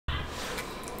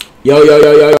Yo,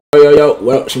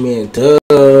 what up, your man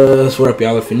Dust? What up,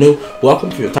 y'all? If you're new, welcome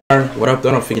to your turn. What up,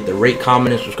 don't forget to rate,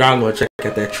 comment, and subscribe. Go check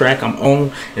out that track I'm on in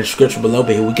the description below.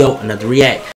 But here we go, another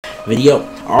react video.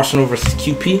 Arsenal versus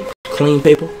QP, clean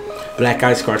paper, Black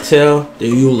Ice Cartel, the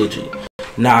eulogy.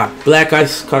 Nah, Black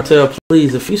Ice Cartel,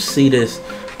 please, if you see this,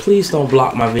 please don't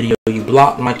block my video. You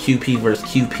blocked my QP versus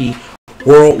QP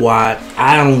worldwide.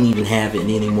 I don't even have it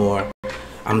anymore.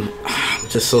 I'm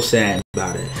just so sad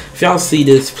about it. If y'all see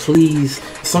this, please,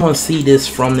 if someone see this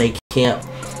from their camp,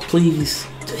 please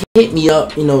hit me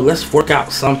up. You know, let's work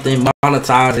out something,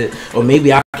 monetize it, or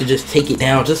maybe I could just take it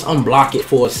down, just unblock it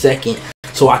for a second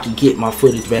so I can get my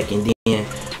footage back. And then,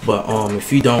 but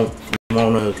if you don't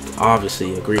want to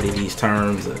obviously agree to these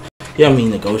terms,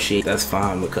 negotiate, that's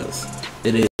fine, because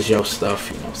it is your stuff,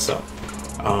 you know. So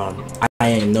I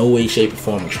in no way, shape, or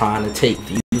form trying to take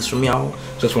views from y'all.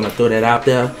 Just want to throw that out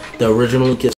there. The original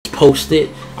link is posted.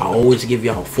 I always give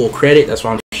y'all full credit. That's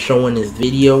why I'm showing this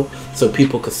video, so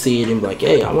people could see it and be like,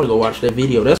 hey, I want to go watch that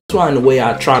video. That's why in the way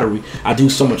I try to I do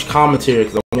so much commentary,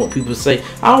 because I want people to say,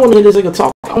 I don't want to hear this nigga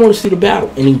talk, I want to see the battle,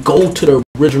 and then go to the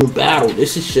original battle.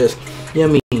 This is just,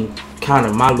 kind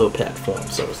of my little platform,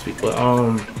 so to speak. But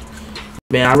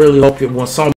man, I really hope when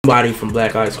somebody from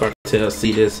Black Ice Cartel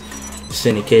see this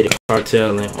syndicated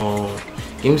cartel and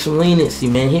give me some leniency,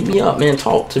 man. Hit me up, man.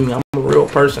 Talk to me. I'm a real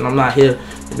person. I'm not here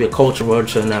to be a culture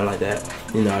vulture or nothing like that.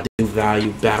 You know, I do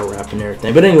value battle rap and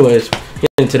everything. But anyways, get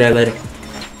into that later.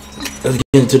 Let's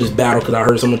get into this battle, because I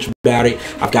heard so much about it.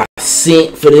 I've got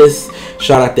sent for this.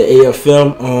 Shout out to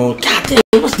AFM. God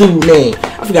damn, what's dude's name?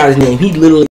 I forgot his name. He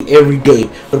literally every day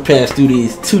for the past 2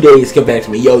 days come back to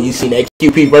me. Yo, you seen that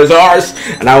QP versus Ars?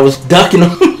 And I was ducking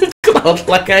him because I was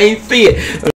like, I ain't see it.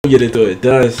 Let me get into it.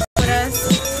 Dust.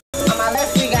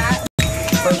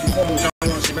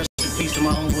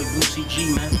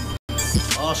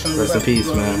 Rest in peace,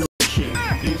 man.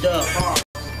 Good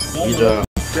job.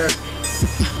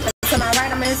 To my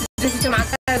right, I'm gonna introduce you to my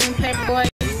cousin, Paperboy.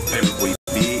 Paperboy,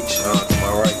 bitch. To my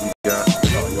right, you got,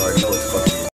 you already know it's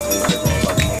fucking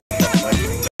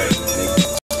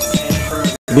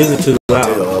Music too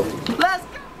loud.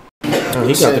 Oh,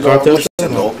 he got the cartel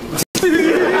channel.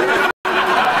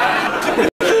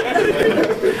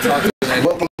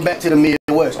 Welcome back to the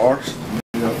Midwest, Ars.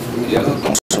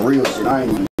 On some real shit, I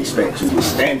ain't even expect you to be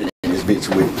standing in this bitch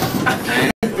with me.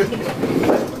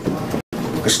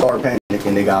 Cause started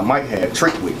panicking, nigga, I might have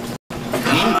trick with you.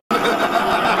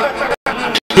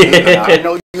 I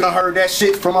know you done heard that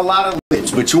shit from a lot of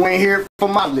lips, but you ain't hear it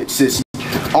from my lips, sissy.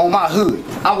 On my hood,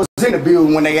 I was in the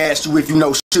building when they asked you if you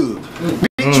know should.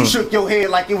 Bitch, you shook your head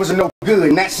like it was a no good,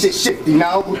 and that shit shifty.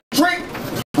 Now, Trick,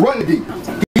 run the deep.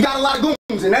 He got a lot of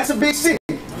goons, and that's a big city.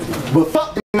 But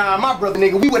fuck the my brother,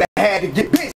 nigga, we would have had to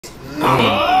get busy.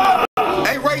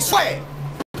 Hey, Ray Swag,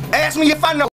 ask me if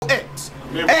I know X.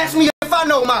 Ask me if I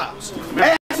know Miles.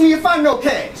 Ask me if I know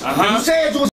Cash. You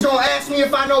said you was gonna ask me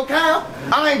if I know Kyle.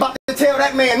 I ain't about to tell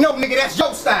that man, no, nigga, that's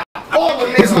your style. All of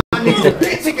them niggas, my nigga,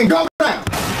 bitch, it can go down.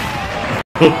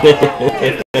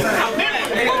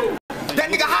 That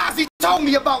nigga Hazy told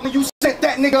me about when you sent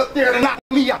that nigga up there to knock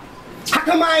me out. How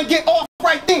come I ain't get off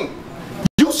right then?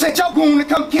 You sent your goon to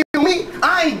come kill me,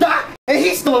 I ain't died, and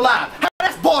he's still alive. How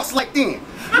that's boss like then?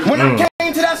 When I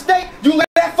came to that state, you let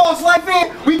that false life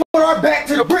in, we put our back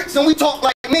to the bricks and we talk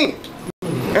like men.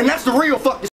 And that's the real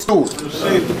fucking story.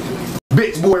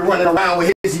 Bitch boy running around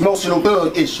with his emotional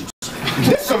thug issues.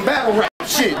 This some battle rap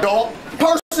shit, dog.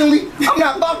 Personally, I'm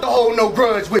not about to hold no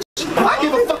grudge with you. I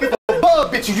give a fuck if a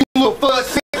bug bitch you little fuzz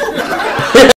sick.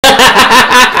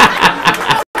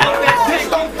 Just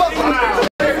don't fuck around.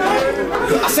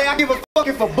 I say I give a fuck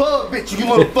if a bug bitch you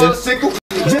little fuzz sickle.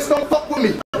 Just don't fuck with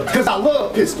me, cause I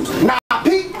love pistols. Now I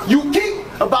peek, you keep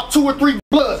about 2 or 3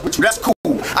 bloods with you. That's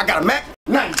cool. I got a Mac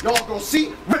 90. Y'all gonna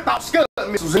see, rip out scud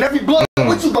missiles, and every blood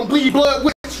with you gonna bleed blood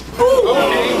with you.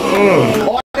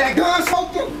 All that gun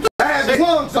smoking, I have his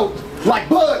lungs open like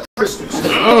blood crystals.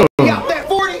 You got that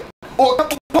 40 or a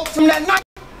couple pokes from that night,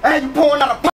 and you pouring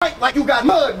out a pipe like you got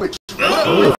mud with you.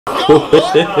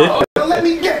 Now let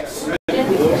me guess.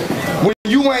 When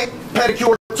you ain't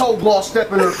pedicure, toe gloss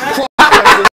stepping or cross,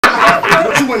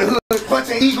 but you in the hood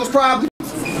clutching eagles probably.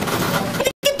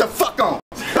 Get the fuck on.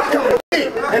 I come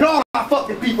in, and all my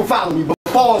fucking people follow me. But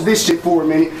pause this shit for a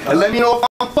minute and let me know if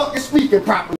I'm fucking speaking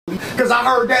properly. Cause I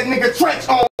heard that nigga Trench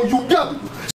on UW.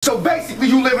 So basically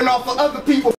you living off of other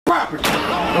people's property.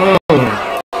 Oh my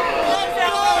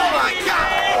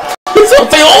god.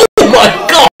 Oh my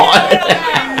god.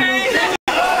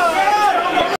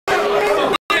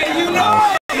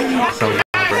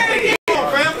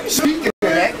 Speaking of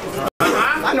that,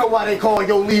 I know why they call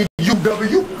your lead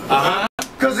UW.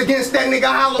 Cause against that nigga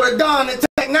Hollow the Don and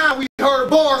Tech 9, we heard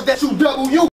bars that you double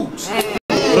use.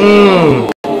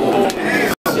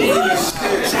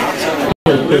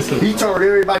 He told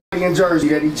everybody in Jersey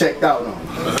that he checked out on.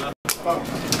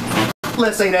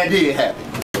 Let's say that did happen.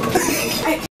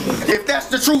 If that's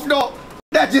the truth though,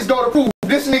 that just go to prove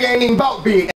this nigga ain't even about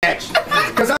big action.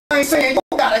 Cause I ain't saying you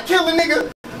gotta kill a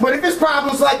nigga, but if it's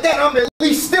problems like that, I'm at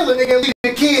least still a nigga and leave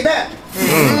the kid out.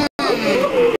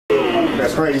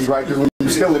 That's crazy, right? Cause when you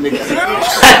still a nigga.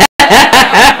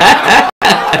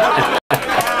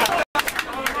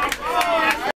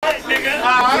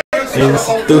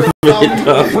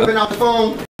 Whipping out the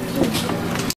phone.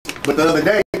 But the other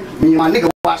day, me and my nigga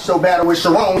watched So Battle with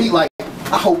Sharon. He like,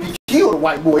 I hope he killed a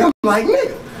white boy. I'm like,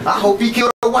 nigga, I hope he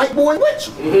killed a white boy with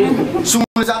you. Soon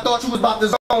as I thought you was about to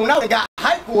zone out and got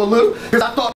hyped for a little, cause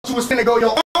I thought you was finna go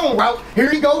your own route.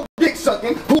 Here you go, dick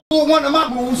sucking, pull one of my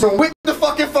moves and whip the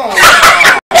fucking phone.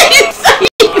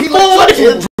 He like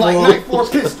knife for a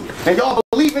pistol. And y'all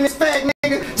believe in this fag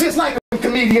nigga, just like them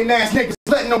comedian ass niggas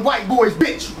letting them white boys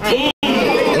bitch you.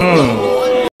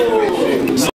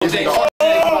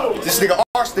 This nigga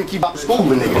Ars think he about to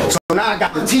school a nigga. So now I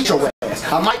got to teach your ass.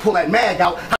 I might pull that mag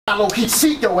out, I low-key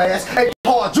seek your ass. Hey,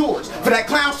 Paul George, for that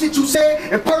clown shit you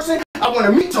said in person, I want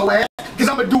to meet your ass, cause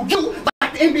I'ma do you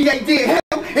like the NBA did him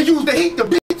and use the heat to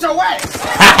beat your ass.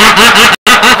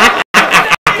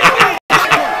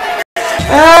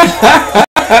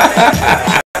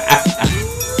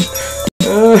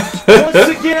 Once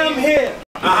again, I'm here.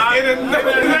 In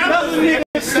another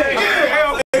nigga stage.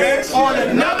 On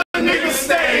another nigga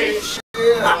stage.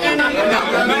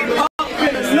 Another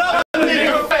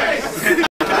nigga face.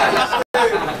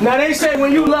 Now they say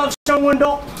when you love someone,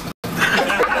 don't.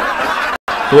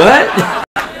 What?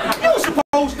 You were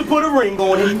supposed to put a ring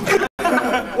on him.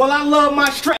 Well, I love my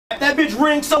strap. That bitch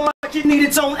ring so much it needed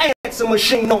its own answer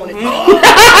machine on it.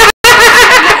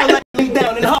 Let me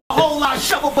down and her whole lot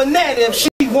shovel banana if she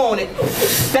wanted.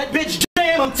 That bitch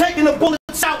jam, I'm taking the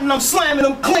bullets out and I'm slamming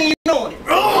them clean on it.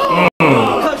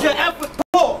 Cause your effort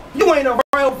poor. You ain't a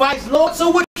real vice lord, so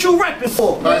what you reppin'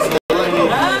 for?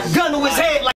 Gun to his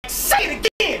head like, say it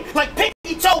again, like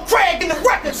Pinky told Craig in the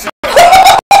record store.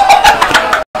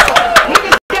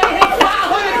 Niggas gave him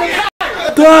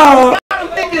 500 I'm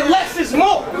thinking less is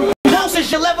more.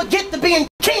 Closest you'll ever get to being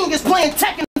king is playing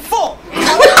Tekken 4.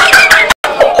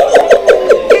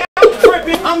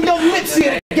 I'm your Nipsey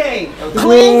of the game.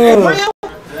 Clean and real?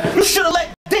 You should've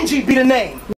let Dingy be the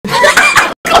name.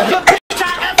 Your bitch I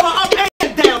ever up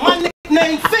and down. My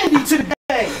nickname Fendi to the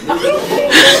game. I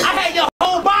had your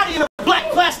whole body in a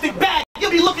black plastic bag.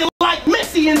 You'll be looking like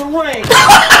Missy in the rain.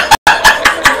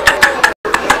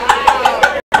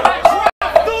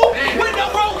 Window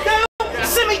rolled down,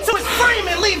 send me to his frame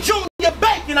and leave Junior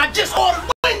Bacon. I just ordered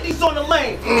Wendy's on the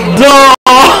lane. Now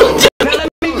let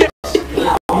me guess.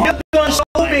 Your gun's so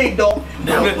big though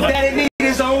that it needs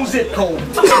his own zip code.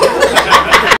 Yo,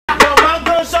 my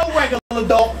gun's so regular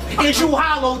though, it's you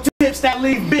hollow tips that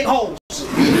leave big holes.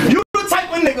 You the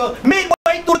type of nigga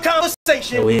midway through the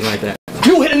conversation. No, we ain't like that.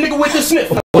 You hit a nigga with the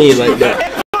sniff. We ain't like that.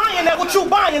 And buying that what you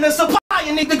buying, the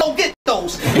supplier need to go get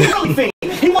those. He really fiend.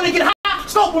 He wanna get high,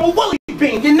 scope him a Willie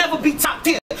bean. You never be top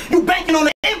tier. You banking on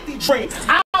an empty train.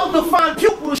 I'll define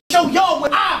pupil to show y'all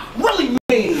what I really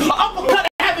mean. An uppercut and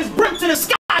have his brim to the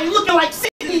sky, looking like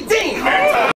Sidney Dean.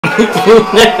 I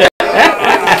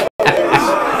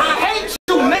hate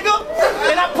you, nigga.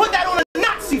 And I put that on a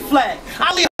Nazi flag.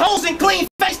 I leave hoes in clean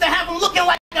face to have them looking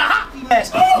like a hockey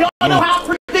mask. Y'all know how I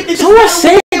predicted this. Who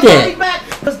said that?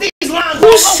 Cause these lines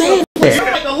Who said that? you're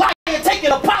like a liar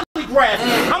taking a polygraph.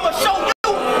 I'ma show you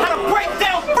how to break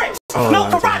down bricks. No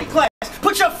karate class.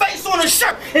 Put your face on a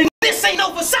shirt, and this ain't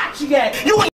no Versace ad.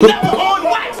 You ain't never on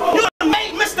wax. You done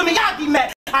made Mr. Miyagi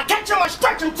mad. I catch him on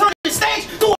stretch and turn the stage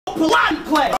to a Pilates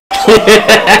class.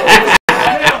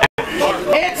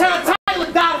 Anton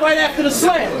Tyler died right after the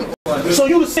slam. So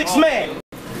you the sixth man.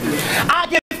 I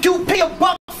give QP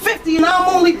 $150 and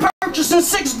I'm only purchasing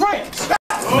 6 grams.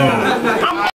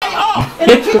 I'm AR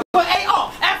and I keep it for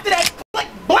AR. After that click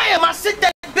blam, I sit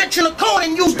that bitch in the corner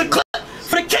and use the clip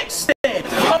for the kickstand.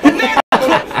 A banana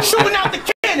clip, shooting out the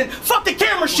cannon. Fuck the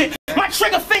camera shit. My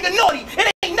trigger finger naughty.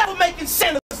 It ain't never making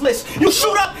Santa's list. You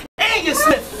shoot up and you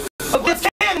sniff. Against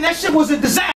cannon, that shit was a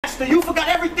disaster. You forgot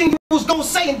everything you was gonna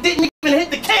say and didn't even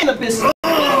hit the cannabis. Now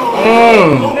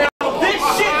this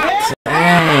shit,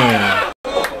 man.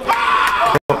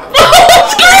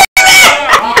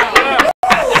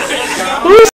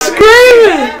 Who's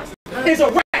screaming? It's a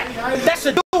rap. That's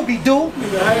a doobie, dude.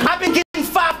 I've been getting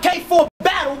 5K for a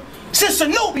battle since a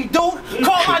newbie, dude.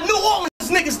 Call my New Orleans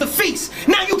niggas the feast.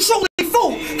 Now you truly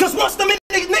fool. Cause once them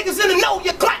niggas in the know,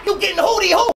 you clap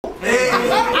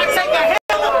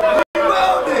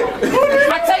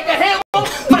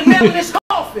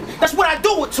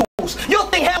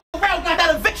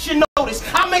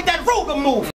yoga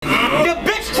move. The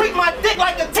bitch treat my dick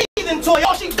like a teething toy.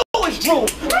 All she do is drool.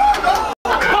 Both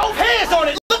hands on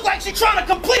it. Look like she trying to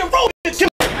complete a Rubik's Cube.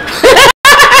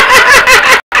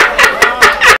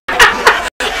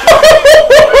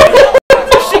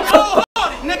 She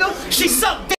cold-hearted, nigga. She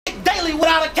suck dick daily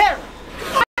without a carrot.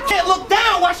 I can't look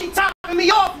down while she topping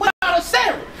me off without a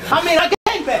staring. I mean, I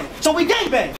gangbang, so we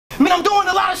gangbang. I mean, I'm doing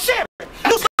a lot of sharing.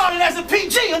 You started as a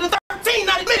PG under 13,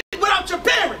 not admitted without your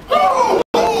parent.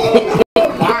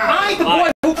 I ain't the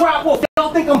boy who cried wolf.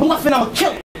 Y'all think I'm bluffing, I'm a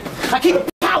killer. I keep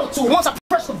power to it. Once I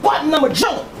press the button, I'm a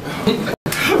driller.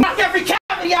 Knock every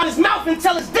cavity out his mouth and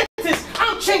tell his dentist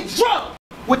I'm Chink's drug.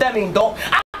 What that mean, dog?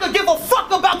 I could give a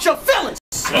fuck about your feelings.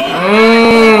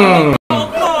 Oh,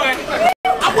 boy.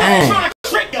 I wasn't trying to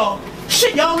trick y'all.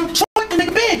 Shit, y'all in Detroit, the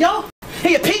nigga big, y'all.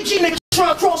 He a PG nigga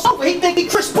trying to cross over. He think he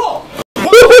Chris Paul.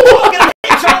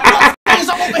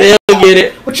 They don't get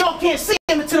it. But y'all can't see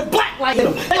him until the black light hit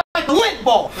him. They like a lint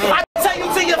ball. I tell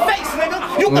you to your face,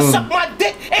 nigga. You can suck my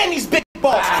dick and these big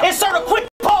balls. Insert a quick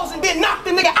pause and then knock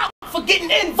the nigga out for getting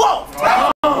involved.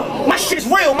 My shit is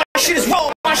real. My shit is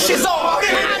raw. My shit's all real.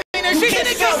 I mean, that shit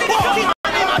is all raw. Keep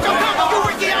my name out your mouth. You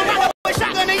Ricky, I'm running with a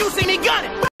shotgun and you see me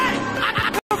gunning.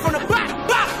 I come from the back.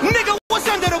 Nigga, what's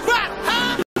under the back?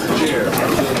 Huh?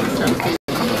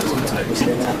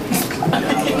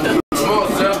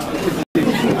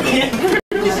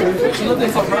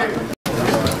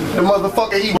 The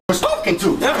motherfucker he was talking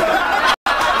to.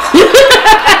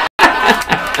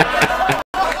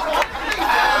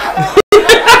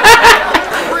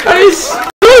 Are you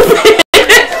stupid?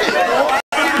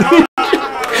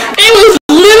 He was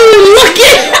literally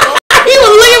looking. He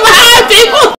was looking behind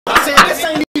people. I said, this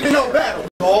ain't even no battle,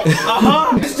 dog.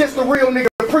 It's just a real nigga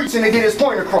preaching to get his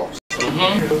point across.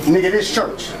 Nigga, this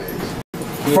church.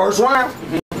 First round,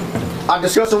 I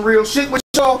discuss some real shit with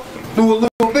y'all, do a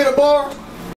little bit of bars.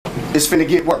 It's finna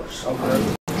get worse.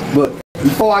 But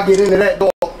before I get into that,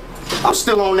 dog, I'm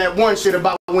still on that one shit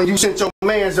about when you sent your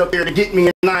mans up there to get me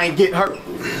and I ain't get hurt.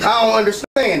 I don't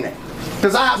understand that.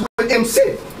 Cause I was with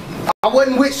MC. I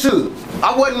wasn't with Suge.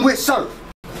 I wasn't with Surf.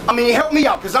 I mean, help me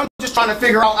out, cause I'm just trying to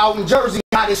figure out in Jersey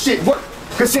how this shit works.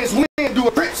 Cause since we didn't do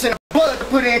a Crips and a Blood to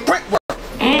put in crit work.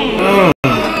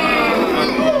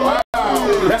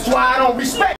 That's why I don't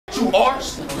respect you,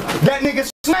 Ars. That nigga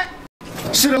Smack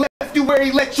should've left you where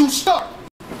he let you start.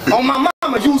 On my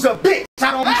mama, you's a bitch.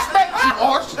 I don't respect you,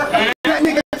 Ars. That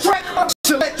nigga Track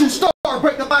should let you start.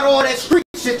 Break up out all that street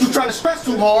shit you trying to stress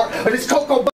too hard. But this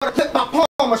cocoa butter clip my palm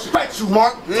or stretch you,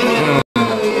 Mark. You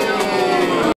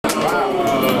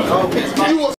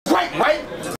was great, right?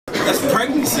 That's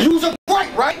pregnancy. You was a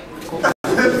great, right?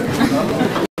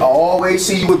 I always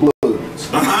see you with bloods.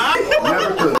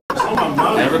 Never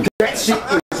could. That shit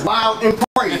is wild and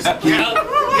crazy. Yeah.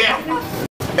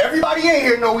 Everybody in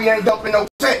here know we ain't dumping no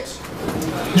sex.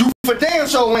 You for damn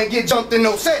sure ain't get jumped in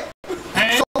no set.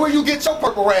 So where you get your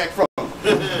purple rag from?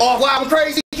 All wild and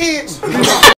crazy kids?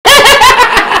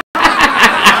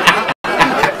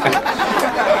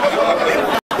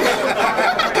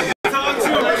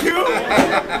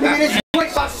 Nigga, this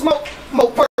place I smoke more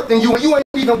perk than you, and you ain't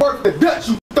even worth the Dutch,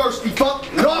 you thirsty fuck.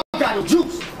 Dog got no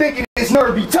juice, thinking his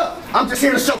nerve be tough. I'm just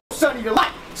here to show Sonny the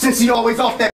light, since he always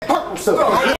off that purple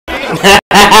stuff.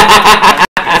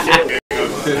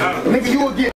 Nigga, you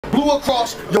will get blue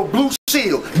across your blue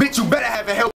shield. Bitch, you better have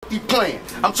a healthy plan.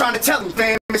 I'm trying to tell him,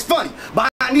 fam, it's funny.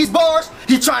 Behind these bars,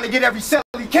 he trying to get every cell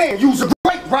he can. Use a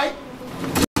break, right?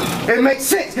 It makes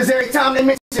sense, because every time they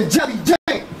mention Jelly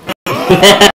Jane.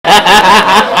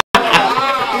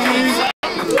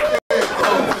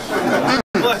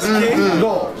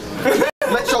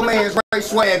 Let your man's Ray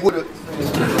Swag would have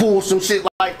pulled some shit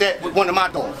like that with one of my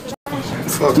dogs.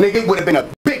 Nigga, it would have been a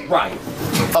big riot.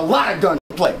 A lot of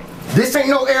gunplay. This ain't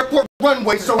no airport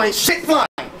runway, so ain't shit flying.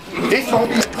 It's gonna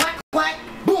be a clack, clack,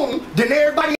 boom, then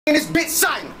everybody in this bitch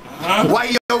silent. Why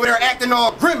you over there acting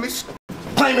all grimace,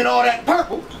 claiming all that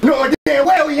purple, knowing damn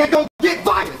well he ain't gonna get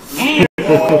violent.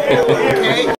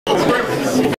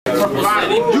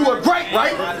 You were great,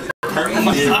 right?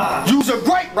 You was a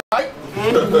great, right?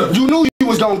 You knew you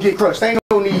was gonna get crushed. Ain't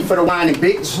no need for the whining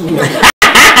bitch.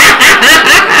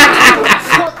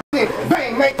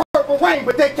 Bang, make purple rain,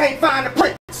 but they can't find the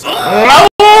prince. I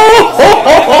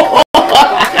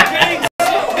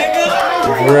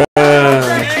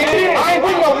ain't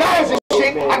with no knives and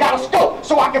shit. I got a scope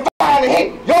so I can find a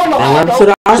hit. Y'all know how I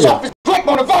go. Soft as click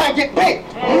on the vine, get big.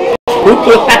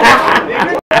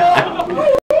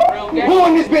 Who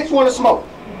in this bitch wanna smoke?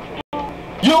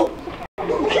 You?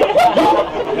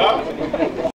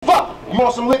 Fuck, you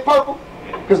want some lit purple?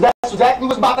 Because that's exactly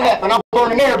what's about to happen. I'm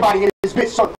burning everybody in this bitch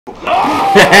circle.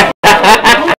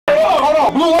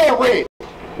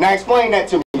 Now explain that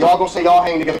to me. Y'all gonna say y'all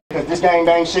hang together because this gang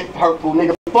bang shit hurtful,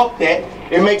 nigga. Fuck that.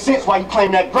 It makes sense why you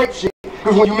claim that grape shit.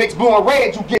 Because when you mix blue and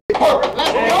red, you get purple.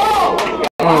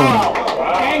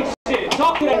 Gang shit.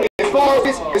 Talk to that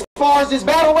nigga. As far as this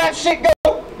battle rap shit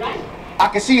go, I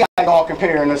can see how y'all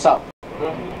comparing this up.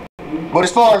 But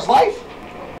as far as life,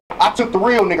 I took the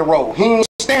real nigga role. He ain't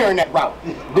staring that route.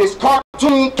 This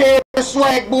cartoon character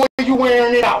swag boy, you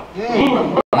wearing it out.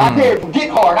 I dare you get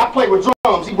hard. I play with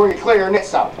drums. He bring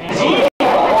clarinets out. No, I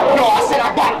said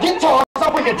I got guitars. I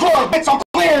bring the drums, bitch. I'm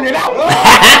clearing it out.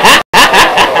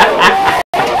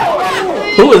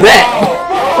 Who was that?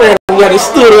 Man, when he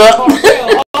stood up.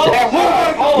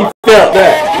 You felt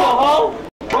that.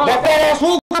 That badass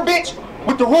ruler, bitch,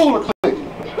 with the ruler clip.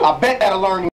 I bet that'll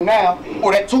learn him now.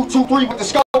 Or that 223 with the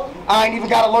scope, I ain't even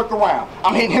gotta lurk around.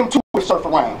 I'm hitting him too with surf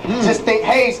around. Just think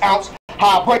haze ounce,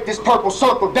 how I break this purple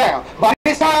circle down. By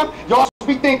this time, y'all should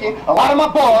be thinking a lot of my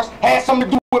bars had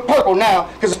something to do with purple now,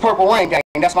 because it's Purple Rain Gang.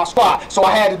 That's my squad. So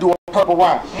I had to do a purple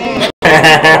rhyme.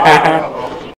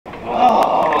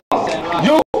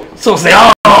 You. So say,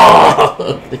 oh.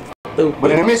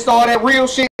 But in the midst of all that real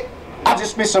shit, I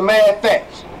just spit some mad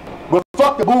facts. But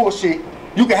fuck the bullshit.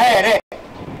 You can have that.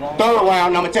 Third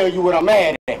round, I'ma tell you what I'm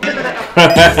mad at. You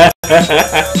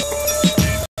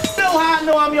know how I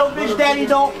know I'm your bitch daddy,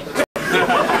 though?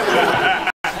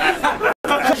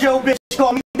 Cause your bitch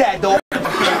call me dad, though.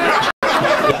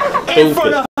 In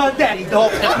front of her daddy,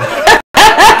 though.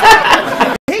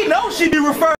 He knows she be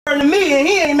referring to me and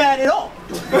he ain't mad at all.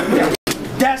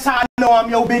 That's how I know I'm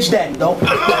your bitch daddy, though.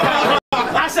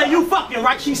 I say you fucking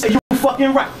right, she say you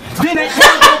fucking right. Then they say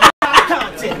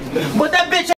content. But that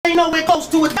bitch ain't nowhere close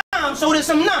to a dime, so there's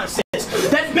some nonsense.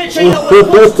 That bitch ain't nowhere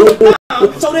close to a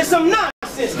dime, so there's some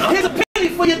nonsense. Here's a penny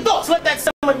for your thoughts, let that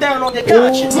simmer down on your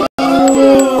conscience.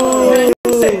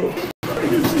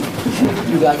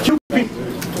 You got QP,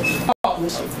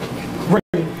 heartless,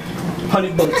 ring,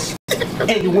 100 bullets,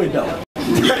 in your window.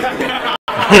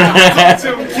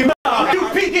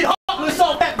 QP get heartless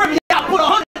off that ring, I put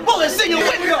 100 bullets in your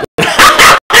window.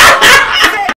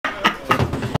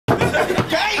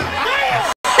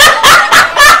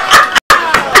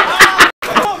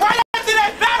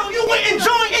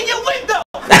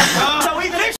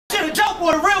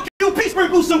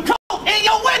 Sprinkle some coke in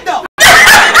your window.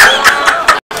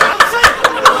 I'm saying,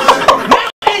 now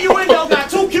in your window got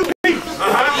 2 QP.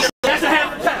 That's a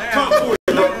half a pack.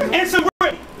 And some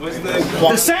ring.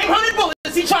 The same 100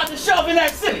 bullets he tried to shove in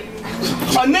that city.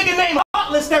 A nigga named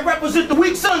Heartless that represent the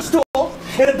Weak Sun store,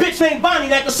 and a bitch named Bonnie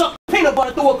that can suck peanut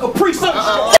butter through a Capri Sun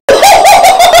store.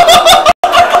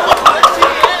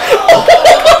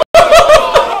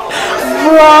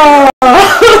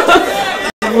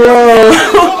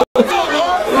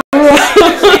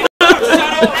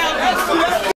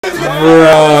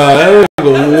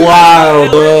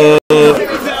 Wild,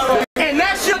 and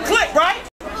that's your clip, right?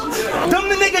 Them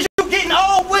the niggas you getting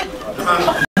old with?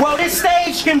 Well, this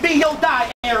stage can be your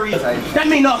die area. That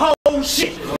mean the whole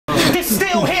shit. This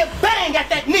still hit bang at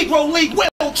that Negro League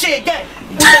wheelchair game.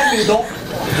 What that mean, though?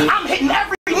 I'm hitting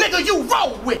every nigga you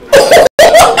roll with.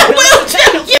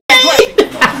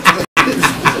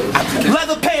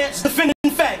 Leather pants, defending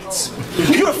faggots.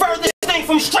 You the furthest thing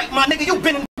from straight, my nigga. You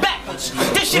been backwards.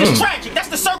 This shit is tragic. That's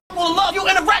the circle of love you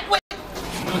interact with.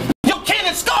 Your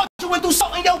cannon scarred you and threw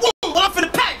salt in your wound. Well, I'm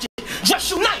finna patch it. Dress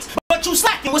you nice, but you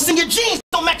slacking. What's in your jeans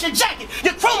don't match your jacket.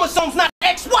 Your chromosomes not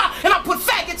XY, and I put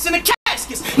faggots in the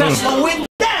caskets. Now slow it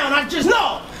down. I just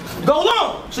know. Go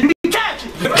long, so you can catch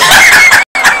it.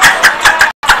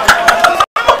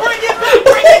 I'ma bring it back.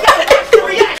 Bring it got an extra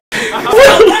reaction.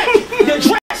 Your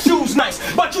dress shoes nice,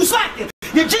 but you slacking.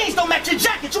 Your jeans don't match your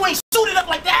jacket. You ain't suited up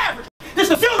like the average. This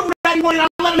the funeral that he wanted. I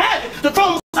let him have it. The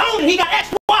chromosomes on, and he got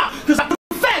XY, cause I put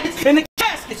faggots in the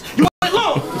caskets. You went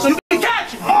long, so you can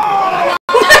catch it. Oh.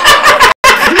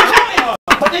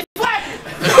 But they flagged it.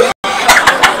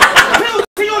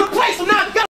 Penalty on the place, so now I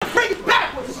gotta bring it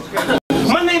backwards.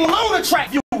 My name alone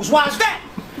attract views. Why is that?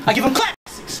 I give them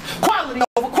classics. Quality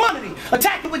over quantity.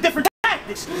 Attack it with different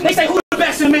tactics. They say who the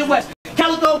best in the Midwest?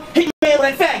 Calico, Hitman with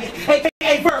that faggot.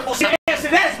 AKA Verbal. See, I answer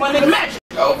that, my nigga Magic.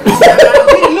 We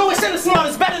the newest and the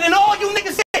smartest, better than all you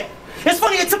niggas here. It's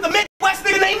funny it took a Midwest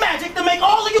nigga named Magic to make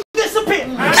all of you disappear.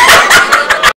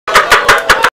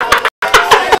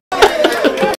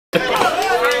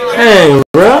 Hey,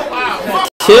 bro.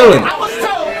 Killing. I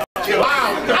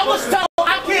was told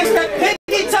I can't step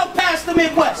pinky toe past the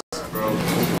Midwest.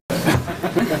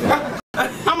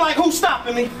 I'm like, who's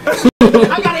stopping me?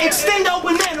 I got an extendo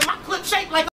banana, my clip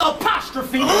shaped like an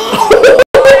apostrophe.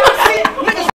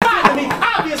 Niggas riding me,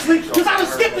 obviously, because I done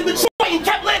skipped in Detroit and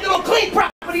kept landing on clean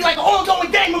property like an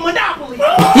ongoing game of Monopoly.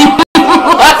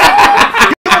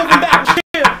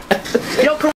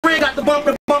 Your career got the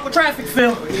bumper traffic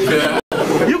feel.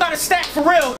 You got a stack for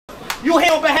real. You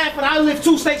here on behalf of I live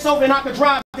 2 states over and I could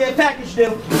drive their package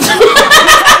deal. You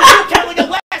carry your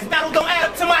last battle don't add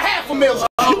up to my $500,000.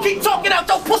 You keep talking out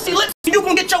your pussy lips and you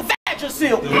can get your vagina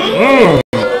sealed.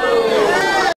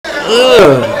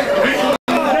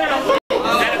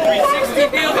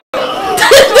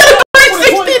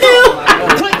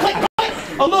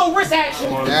 A little wrist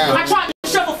action. I tried to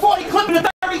shove a 40 clip in the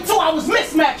 32. I was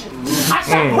mismatching. I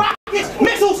shot rockets,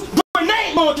 missiles,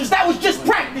 grenade launchers. That was just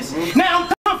practice. Now I'm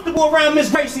comfortable around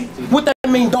Miss Gracie. What that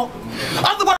mean, dog?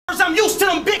 Other words, I'm used to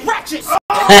them big ratchets. I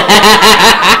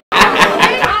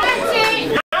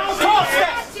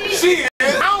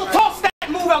don't toss that.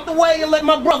 Move out the way and let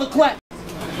my brother clap.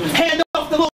 Hand off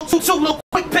the little 2-2, little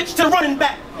quick pitch to the running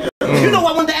back. You know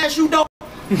I wanted to ask you, though.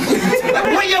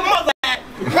 Where your mother at?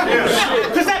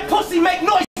 Cause that pussy make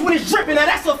noise when it's dripping. Now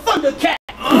that's a Thundercat.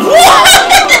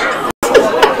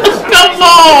 Come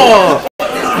on!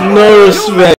 No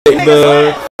respect,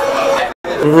 man.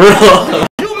 Bro.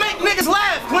 You make niggas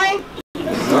laugh, Clean.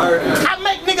 I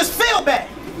make niggas feel bad.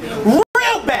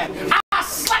 Real bad. I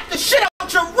slap the shit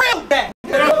out your real bad.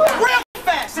 Real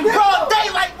fast in broad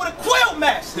daylight with a quill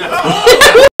mask.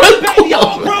 Baby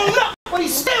all grown up, but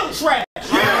he's still trash.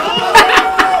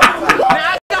 Now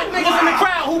I got niggas in the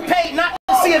crowd who paid not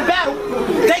to see a battle.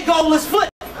 They goal is flip.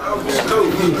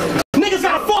 Niggas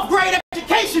got a 4th grade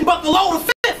education, but below the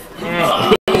 5th.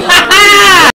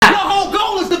 Your whole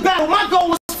goal is the battle. My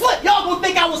goal is flip. Y'all gonna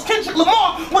think I was Kendrick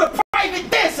Lamar with a private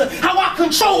dancer. How I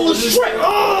control the strip.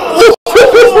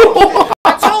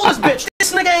 I told this bitch,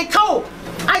 this nigga ain't cold.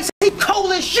 I say he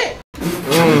cold as shit.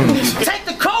 Take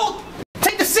the cold,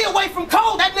 take the C away from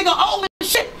cold. That nigga old as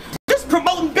shit. This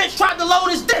promoting bitch tried to load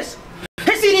his disc.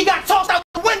 His CD got tossed out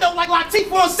the window like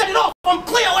Latifah and set it off on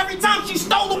Cleo every time she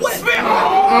stole the whip.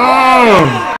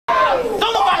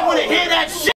 Don't nobody want to hear that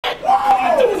shit.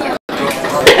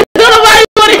 Don't nobody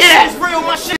want to hear that. It's real,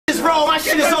 my shit is raw, my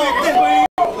shit is all thin.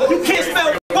 You can't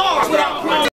spell bars without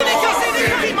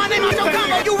keep my name out your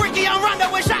combo. You Ricky on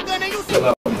Rondo with shotgun and you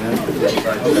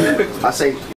I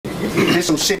say, there's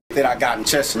some shit that I got in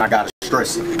chest and I gotta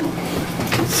stress it.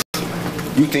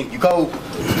 You think you cold?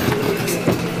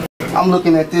 I'm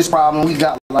looking at this problem, we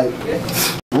got like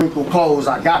wrinkled clothes,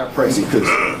 I gotta press it, cause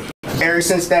ever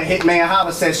since that Hitman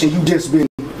Holla session, you just been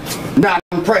not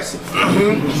impressive.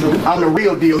 I'm the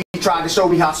real deal. He tried to show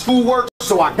me how school works,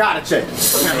 so I gotta check it.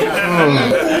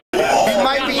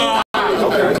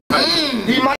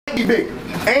 He might be bigger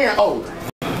and older.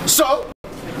 So,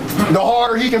 the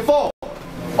harder he can fall.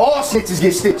 All snitches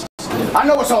get stitches. I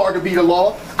know it's hard to be the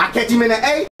law. I catch him in an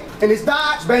A, in his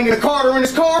Dodge, banging a Carter in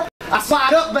his car. I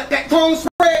slide up, let that chrome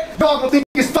spread. Dog gonna think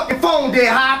his fucking phone dead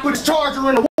high. I put his charger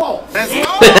in the wall. That's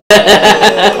all.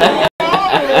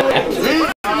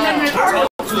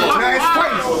 Now it's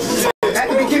crazy. At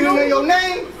the beginning of your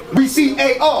name, we see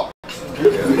AR.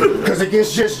 Cause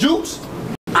against just Juice,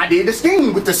 I did the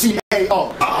scheme with the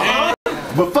CAR.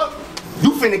 But fuck,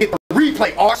 you finna get the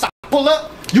replay, Ars. I pull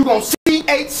up, you gon' see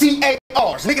 8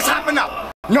 CARs. Niggas hopping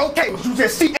out. No cables, you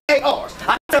just CARs.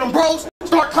 I tell them bros,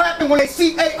 start clapping when they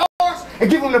see ARs and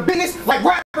give them the business like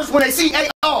rappers when they see ARs.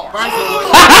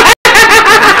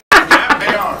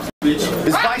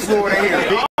 It's Vice Lord in here,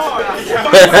 bitch.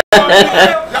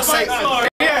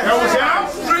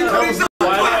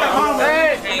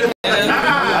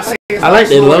 I like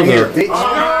that logo.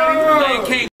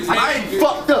 I ain't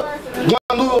fucked up.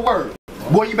 One little word.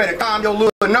 Boy, you better calm your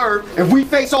little nerve. If we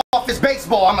face off this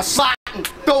baseball, I'ma slide and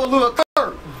throw a little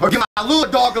curve. Or give my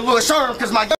little dog a little sherm,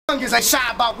 cause my youngins ain't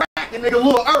shy about racking nigga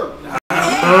little herb.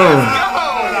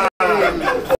 I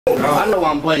know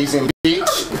I'm blazing,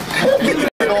 bitch.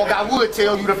 Dog, I would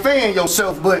tell you to fan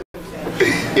yourself, but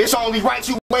it's only right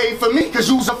you wait for me, cause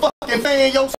you's a fucking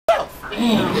fan yourself.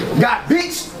 Got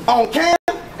bitch on cam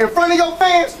in front of your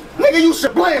fans, nigga, you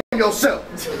should blame yourself.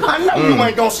 I know you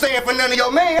ain't gonna stand for none of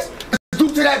your mans. Due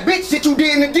to that bitch shit you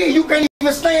did in the D, you can't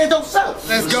even stand yourself.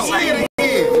 Let's go. Say it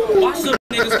again.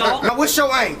 Now what's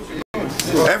your aim?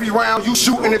 Every round you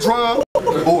shooting the drum,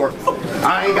 or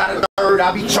I ain't got a third,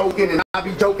 I be choking and I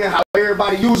be joking how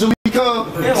everybody usually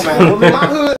come. Well, in my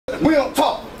hood, we don't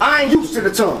talk. I ain't used to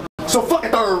the tongue. So fuck a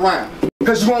third round,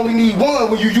 cause you only need one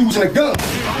when you using a gun.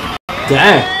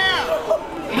 Damn.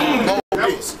 No,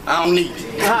 bitch, I don't need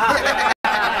it.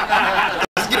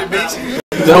 Let's get it, bitch.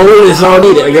 Don't really, so I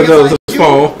don't need it. I guess that was a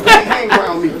phone. Hang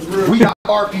around me. We got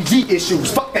RPG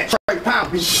issues. Fuck that Trey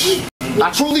Pound beat. I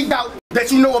truly doubt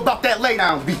that you know about that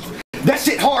laydown beat. That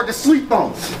shit hard to sleep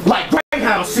on, like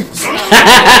Greyhound seats.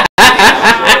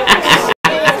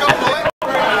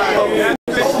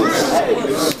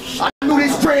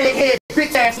 dreadhead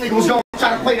bitch ass nigga was gonna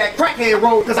try to play that crackhead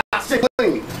role because I said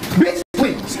clean. Bitch,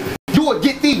 please. You would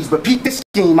get these, but peep this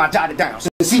scheme, I jotted down.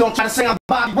 Since he don't try to say I'm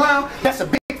Bobby Brown, that's a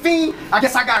big fiend. I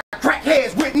guess I got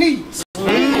crackheads with knees. Say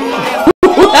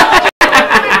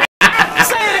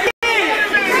it again.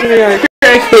 Yeah,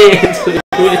 crackheads.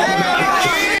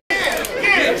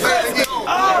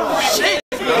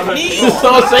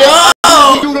 So say,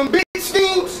 oh! Do them bitch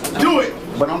schemes? Do it.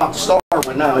 But I'm about to start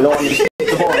right now. Y'all need to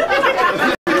the ball.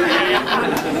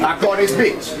 I call this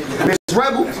bitch Miss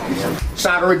Rebel.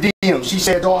 Shot her a DM. She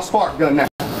said, "Dog spark gun now."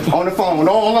 On the phone,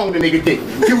 all along the nigga dick.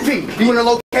 QP, you in a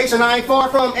location I ain't far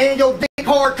from, and your dick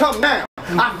hard come now.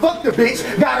 I fucked the bitch,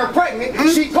 got her pregnant.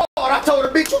 She called. I told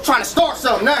her, "Bitch, you trying to start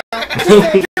something now?" She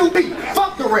said, "QP,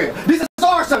 fuck the rail. This is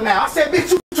our son now." I said,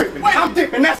 "Bitch, you tripping. I'm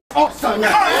dipping. That's our son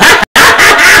now."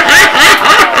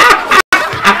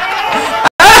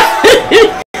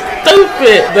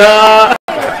 Stupid, dog.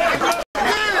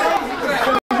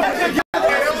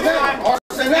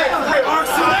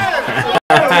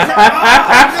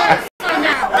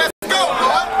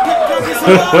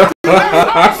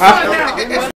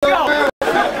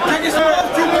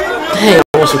 Dang,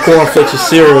 I want some cornflakes with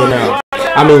cereal now.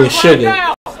 I mean with sugar.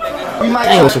 Dang,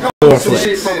 I want some cornflakes.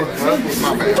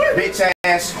 Bitch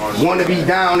ass, wanna be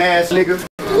down ass nigga,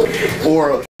 or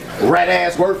a rat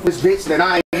ass worthless bitch that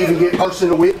I ain't even get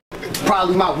personal with.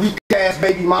 Probably my weak ass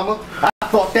baby mama. I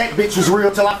thought that bitch was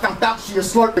real till I found out she a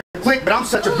slurp the click, but I'm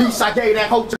such a beast I gave that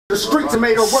hoe to the streets and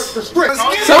made her work the strips.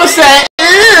 So sad. We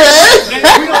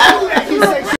don't do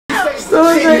that. He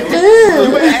say,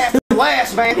 you better ask the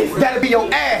last, man. That'll be your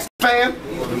ass, fam.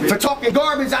 For talking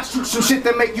garbage, I shoot some shit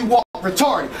that make you walk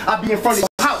retarded. I be in front of your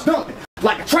house dumping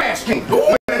like a trash can.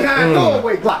 With a 9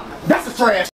 throwaway block. That's a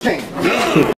trash can.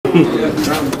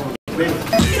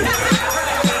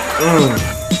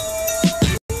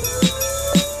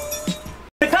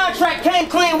 The contract came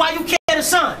clean while you can't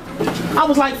assign. I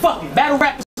was like, fuck it. Battle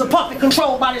rap is a puppet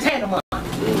controlled by this hand of mine.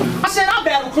 I said, I'll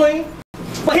battle clean.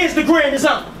 But here's the grand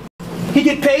design. He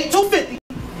get paid $250.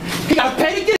 He gotta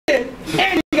pay to get in,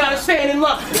 and he gotta stand in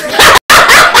line. Say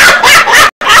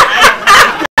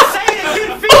it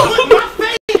again, feel with my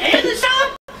face and the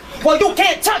shine? Well, you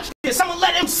can't touch this. I'ma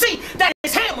let him see that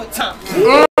it's hammer time.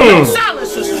 No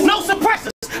silencers, no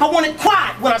suppressors. I want it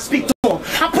quiet when I speak to him.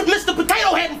 I put Mr.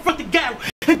 Potato Head in front of Gary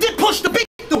and then push the beat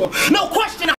through him. No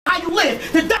question of how you live.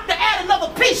 The doctor add another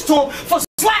piece to him for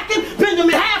slacking, bend him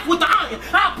in half with the iron.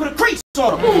 I'll put a crease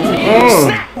on him.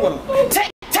 Snap on him.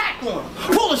 Take tack on him.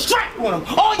 Pull a strap on him.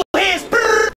 All you hear is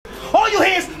brrr. All you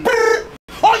hear is brrr.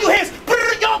 All you hear is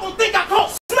brrr. Y'all gonna think I call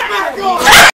smack on him.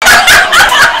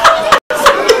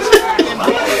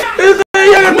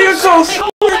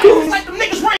 Like them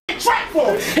niggas ran track for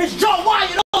him. His jaw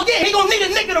wired, oh yeah, he gonna need a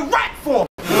nigga to rap for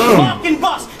him. Mark and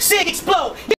bust, sig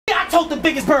explode. Yeah, I told the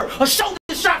biggest bird. A shoulder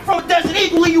shot from a desert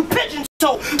eagle, you pigeon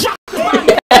toe. Drop the body,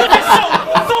 look at soul.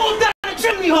 Throw him down the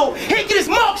chimney hole. He get his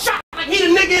mug shot like he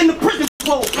the nigga in the prison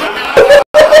hole.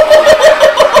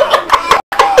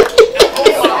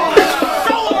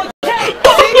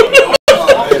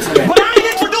 But I ain't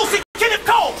introducing Kenneth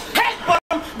Cole. Headbutt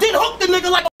him, then hook the nigga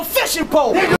like a fishing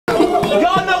pole.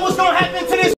 Y'all know what's gonna happen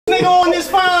to this nigga on this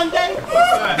fine day?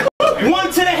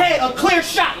 One to the head, a clear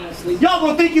shot. Y'all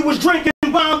gonna think he was drinking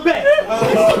Bombay.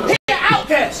 He an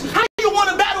outcast. How you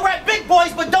wanna battle rap big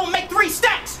boys but don't make 3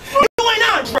 stacks? You ain't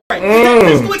Andre. That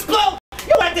pistol explode,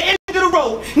 you at the end of the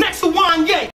road, next to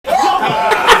Wanye. Y'all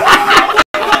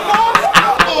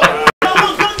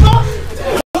want gun balls?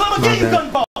 Well, I'ma give you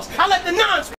gun balls. I let the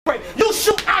 9 spray. You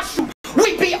shoot, I shoot.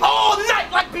 We be all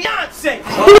night like Beyonce.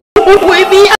 We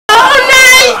be all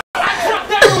night. I drop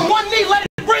down on one knee, let it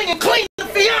ring and clean the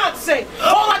fiance.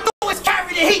 All I do is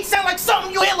carry the heat, sound like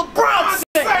something you hear LeBron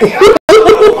say.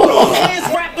 Hands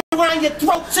wrapped around your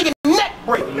throat till your neck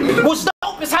break. What's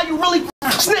dope is how you really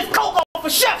sniff coke off a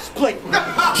chef's plate.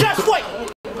 Just wait.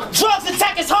 Drugs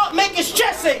attack his heart, make his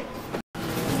chest ache.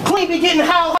 Clean be getting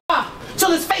how high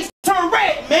till his face turn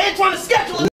red, man. Trying to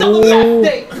schedule another map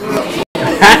date.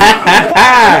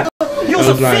 You's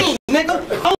a fiend,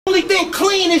 nigga. Only thing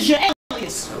clean is your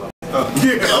alias.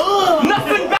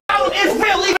 Nothing about him is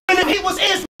real, even if he was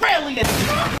Israeli.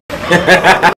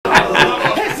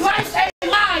 His life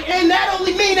ain't lie, and that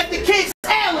only mean that the kid's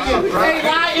alien. Ain't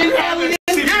lie and alien.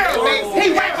 He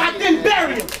rap, I didn't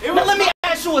bury him. Now let me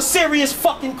ask you a serious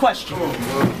fucking question.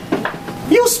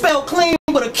 You spell clean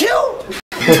with a Q?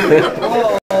 Is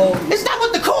that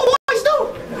what the cool boys do?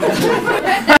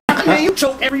 Man, you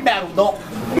choke every battle, dog.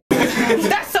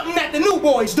 That's something that the new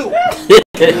boys do.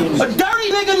 A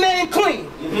dirty nigga named Clean.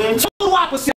 Total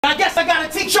opposite. I guess I gotta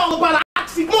teach y'all about an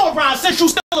oxymoron since you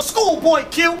still a schoolboy,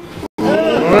 Q.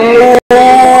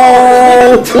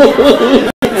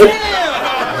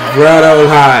 Bro, that was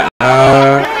hot.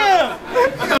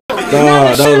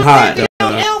 That was hot.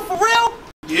 Ill for real?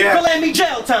 Yeah. They'll let me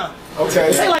jail time.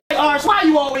 Okay. They like, Ars, why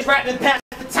you always rapping past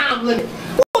the time limit?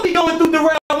 What be going through the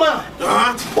real mind?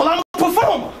 Well, I'm a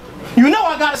performer. You know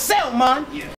I gotta sell mine.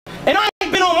 And I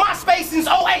ain't been on MySpace since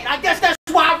 08. I guess that's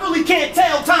why I really can't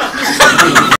tell time.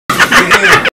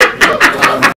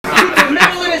 Keep the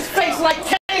metal in his face like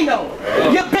Kano.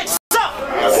 Your bitch suck.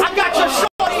 I got your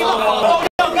shorty. Oh,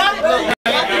 y'all got it?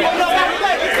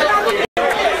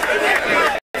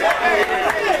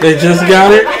 They just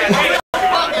got it?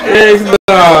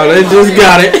 No, they just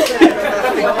got it.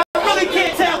 I really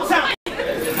can't tell time.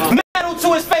 Metal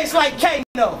to his face like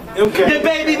Kano. Okay. Your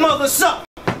baby mother suck.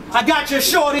 I got your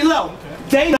shorty low.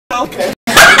 They know. Okay.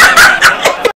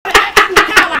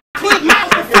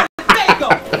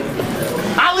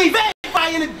 I leave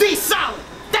everybody in a D solid.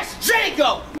 That's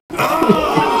Django.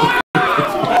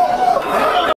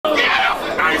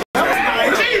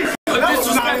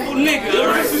 Disrespectful nigga.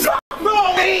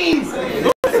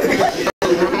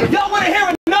 Y'all wanna hear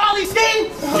a gnarly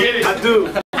scheme? Get it. I do.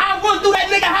 I run through that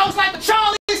nigga house like a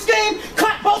Charlie scheme,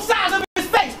 clap both sides of his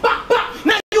face, bop, bop.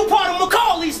 Now you part of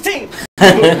Macaulay's team.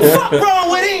 Fuck wrong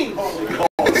with him?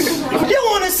 You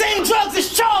on the same drugs as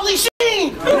Charlie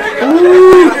Sheen.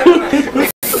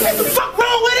 Fuck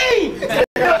wrong with him?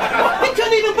 He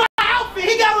couldn't even buy an outfit.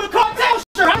 He got on a cartel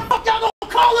shirt. How the fuck y'all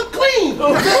gonna call him clean?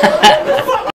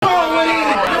 Fuck wrong with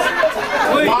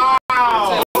him?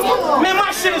 Wow. Man,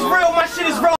 my shit is real. My shit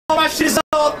is raw. My shit is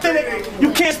authentic.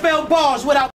 You can't spell bars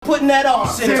without putting that on.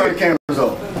 Turn the cameras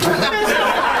off.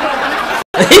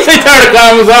 He said turn the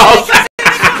cameras off.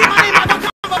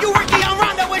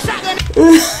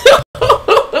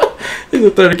 He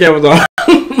said turn the cameras off.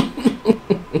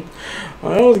 Oh,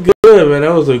 that was good, man.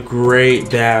 That was a great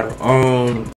battle.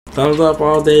 Thumbs up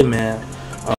all day, man.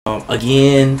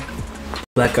 Again,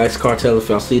 Black Ice Cartel, if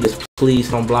y'all see this, please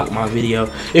don't block my video.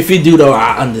 If you do, though,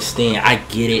 I understand. I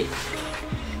get it.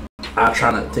 I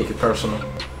try not to take it personal,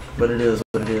 but it is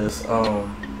what it is. I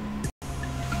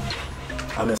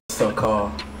missed some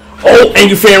call. Oh,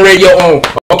 Angry Fan Radio on.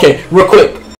 Okay, real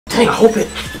quick. Dang, I hope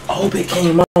it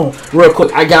came on. Real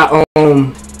quick, I got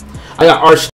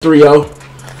Arch 3-0.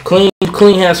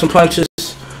 Clean had some punches,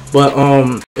 but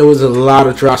it was a lot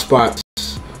of dry spots.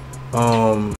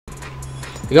 I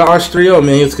got Arch 3-0,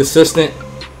 man. He was consistent.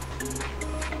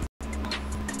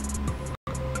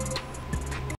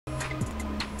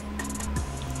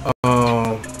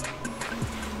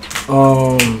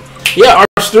 Yeah,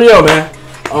 Arch 3-0, man.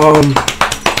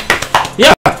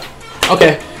 Yeah.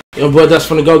 Okay. Yo, boy, that's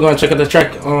from the go and check out the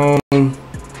track.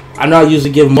 I know I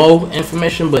usually give Mo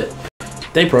information, but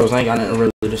they pros. I ain't got nothing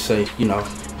really to say. You know,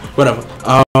 whatever.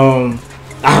 I'm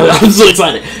so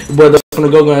excited. Boy, that's from the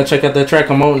go and check out that track.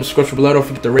 I'm on in the description below. Don't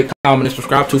forget to rate, comment, and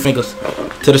subscribe. 2 fingers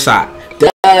to the side.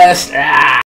 Dust.